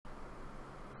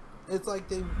It's like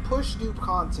they push new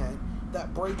content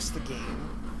that breaks the game,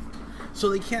 so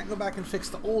they can't go back and fix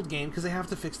the old game because they have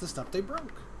to fix the stuff they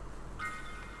broke.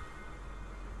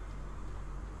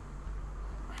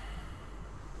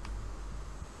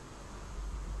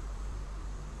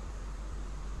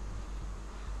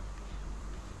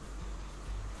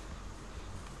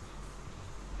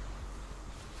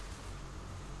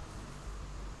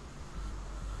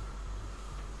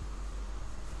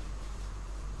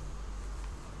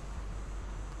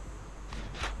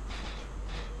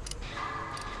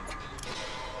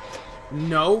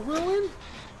 No ruin?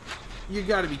 You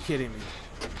gotta be kidding me.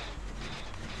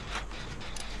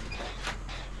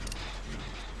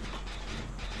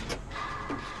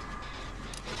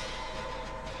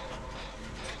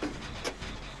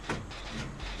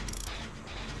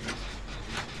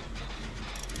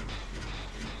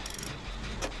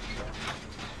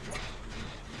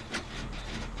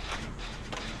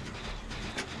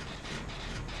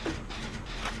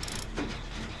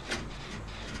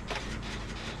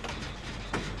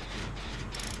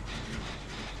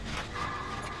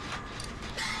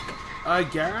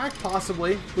 Garak?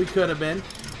 Possibly. We could have been.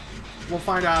 We'll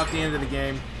find out at the end of the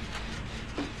game.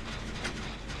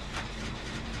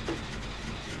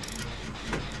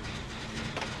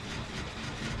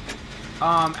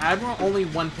 Admiral, only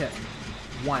 1 pip.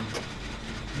 One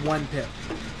pip.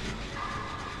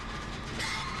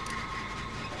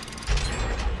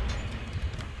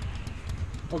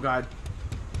 Oh god.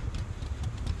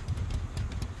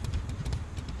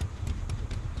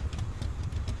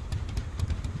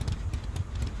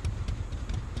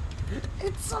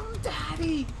 It's some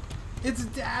daddy! It's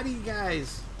daddy,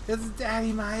 guys! It's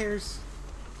Daddy Myers!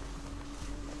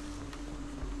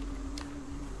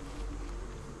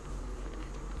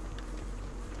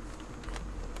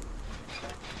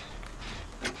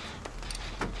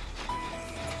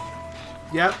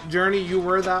 Yep, Journey, you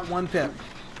were that 1 pip.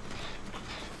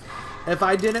 If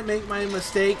I didn't make my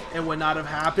mistake, it would not have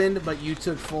happened, but you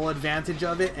took full advantage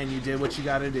of it, and you did what you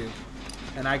gotta do.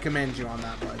 And I commend you on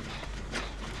that, bud.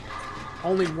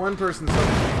 Only one person said,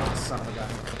 oh, son of a gun.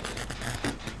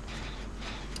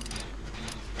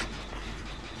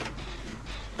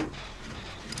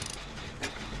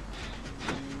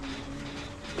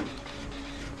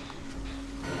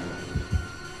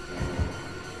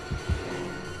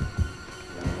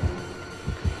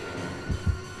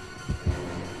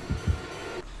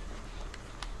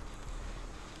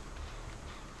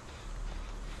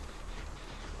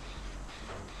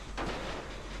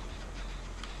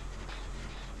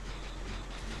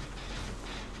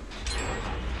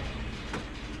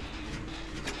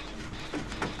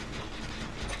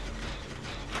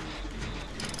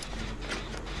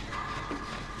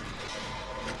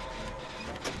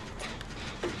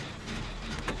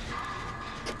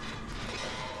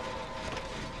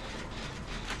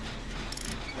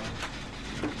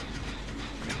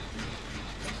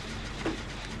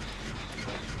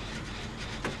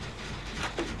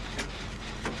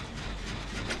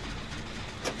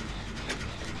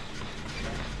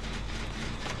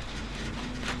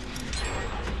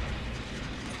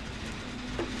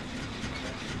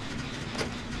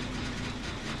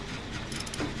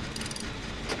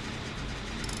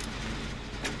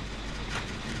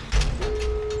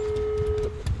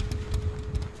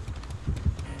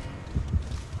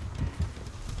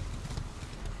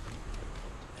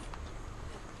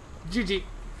 GG.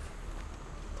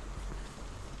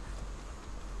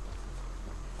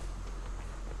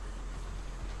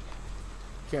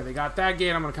 Okay, they got that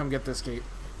gate. I'm gonna come get this gate.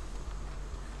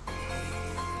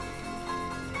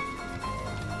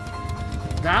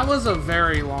 That was a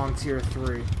very long tier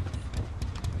 3.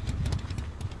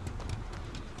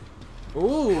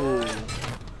 Ooh.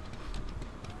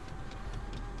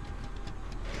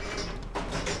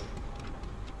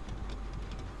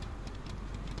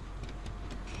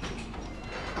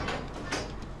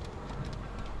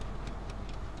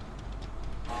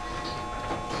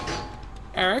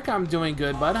 Eric, I'm doing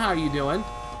good, bud. How are you doing?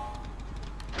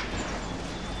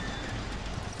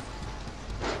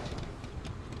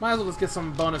 Might as well just get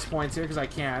some bonus points here, because I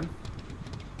can.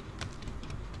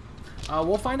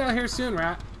 We'll find out here soon,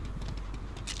 Rat.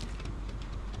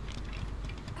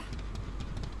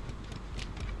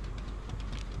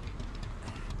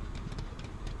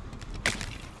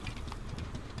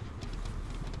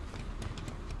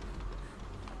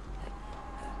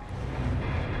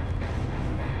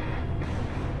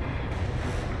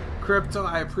 Crypto,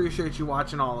 I appreciate you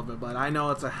watching all of it, but I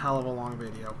know it's a hell of a long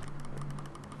video.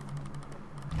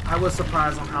 I was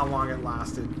surprised on how long it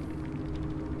lasted.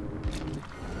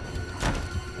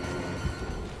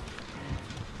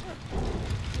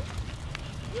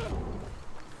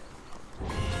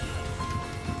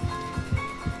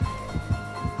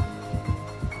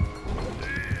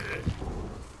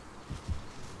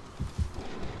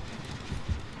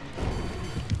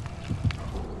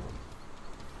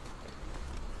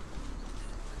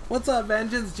 What's up,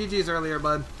 Vengeance? GG's earlier,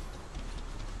 bud.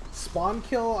 Spawn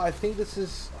kill, I think this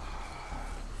is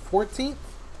 14th?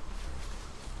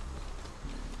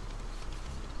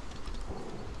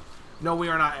 No, we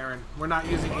are not, Aaron. We're not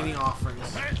using any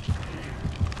offerings.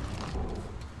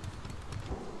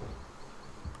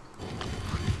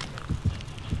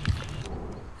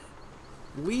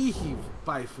 Leave,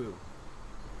 Baifu.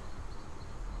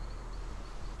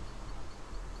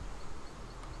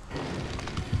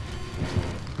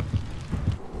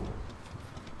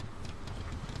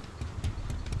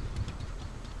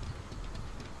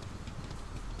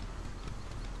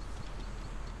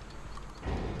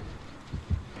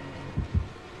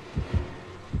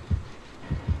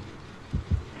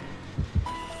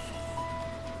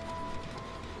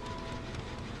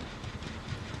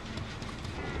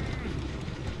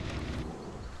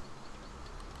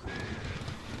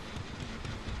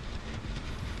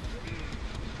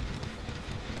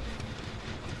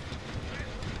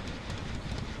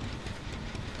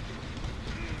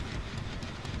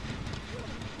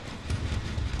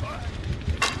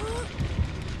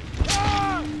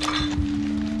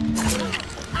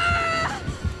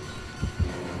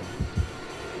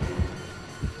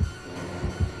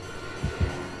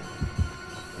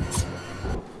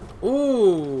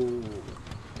 Ooh.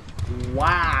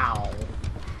 Wow.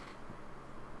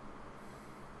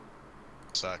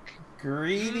 Suck.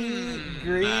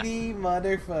 Greedy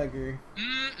motherfucker.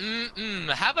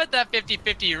 How about that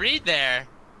 50-50 read there?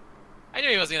 I knew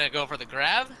he was gonna go for the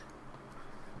grab.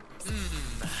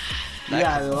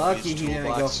 Yeah, lucky he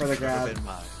didn't go for the grab.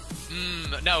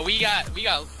 No, we got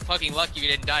fucking lucky we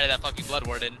didn't die to that fucking Blood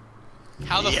Warden.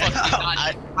 How the fuck did he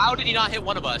not? How did he not hit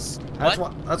one of us? That's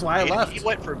why I left. He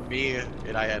went for me,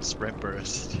 and I had sprint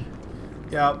burst.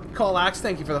 Yeah, Colax,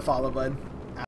 thank you for the follow, bud.